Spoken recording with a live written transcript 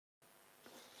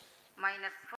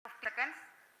Minus 50 seconds.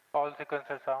 All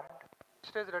sequences armed.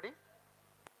 Stage ready.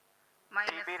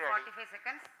 Minus 45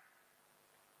 seconds.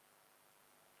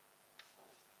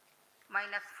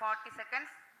 Minus 40 seconds.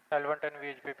 L110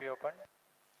 VHPP open.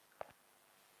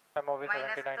 MOV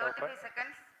Minus 79 open. 35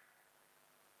 seconds.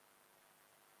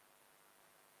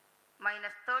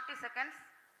 Minus 30 seconds.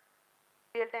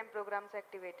 Real-time programs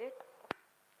activated.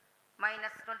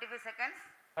 Minus 25 seconds.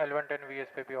 L110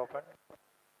 VSPP open.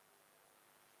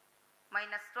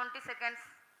 Minus 20 seconds.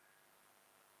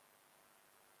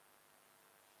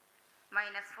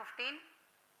 Minus 15.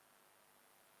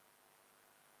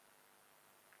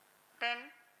 10,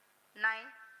 9,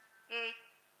 8,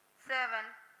 7,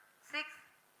 6,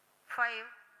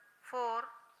 5, 4,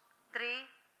 3,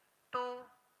 2,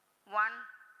 1,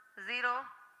 0.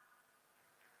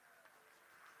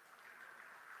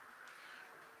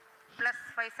 Plus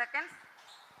 5 seconds.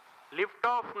 Lift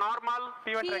off normal.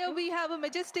 Here we have a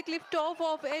majestic liftoff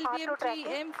of LVM-3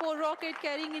 M4 rocket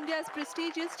carrying India's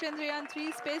prestigious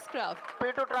Chandrayaan-3 spacecraft.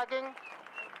 P2 tracking.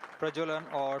 प्रज्वलन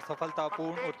और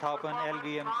सफलतापूर्ण उत्थापन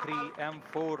LVM-3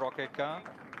 M4 rocket का।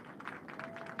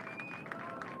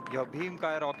 यह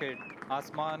भीमकाय rocket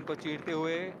आसमान को चीरते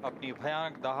हुए अपनी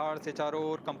भयानक दहाड़ से चारों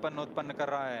ओर कंपन उत्पन्न कर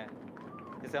रहा है।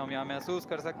 इसे हम यहाँ महसूस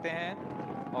कर सकते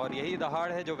हैं और यही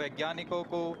दहाड़ है जो वैज्ञानिकों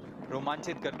को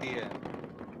रोमांचित करती है।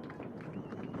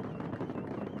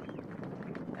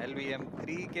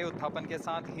 LVM-3 के उत्थापन के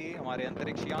साथ ही हमारे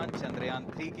अंतरिक्ष यान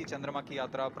चंद्रयान-3 की चंद्रमा की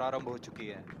यात्रा प्रारंभ हो चुकी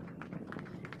है।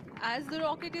 As the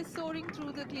rocket is soaring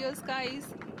through the clear skies,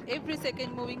 every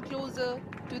second moving closer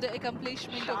to the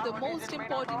accomplishment of the most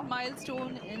important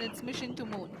milestone in its mission to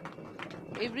moon.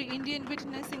 Every Indian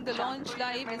witnessing the launch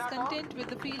live is content with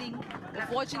the feeling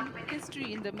of watching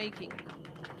history in the making.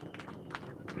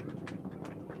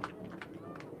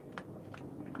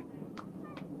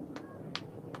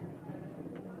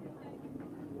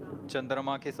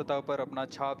 चंद्रमा की सतह पर अपना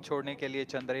छाप छोड़ने के लिए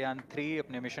चंद्रयान-3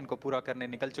 अपने मिशन को पूरा करने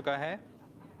निकल चुका है।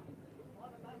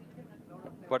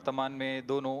 वर्तमान में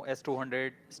दोनों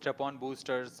S-200 स्टेप ऑन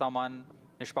बूस्टर सामान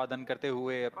निष्पादन करते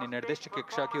हुए अपनी निर्दिष्ट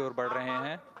कक्षा की ओर बढ़ रहे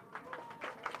हैं।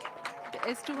 The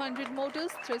S-200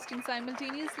 motors thrusting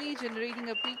simultaneously, generating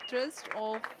a peak thrust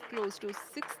of close to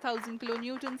 6,000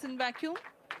 kilonewtons in vacuum.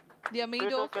 They are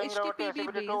made of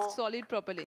HTPB-based solid propellant.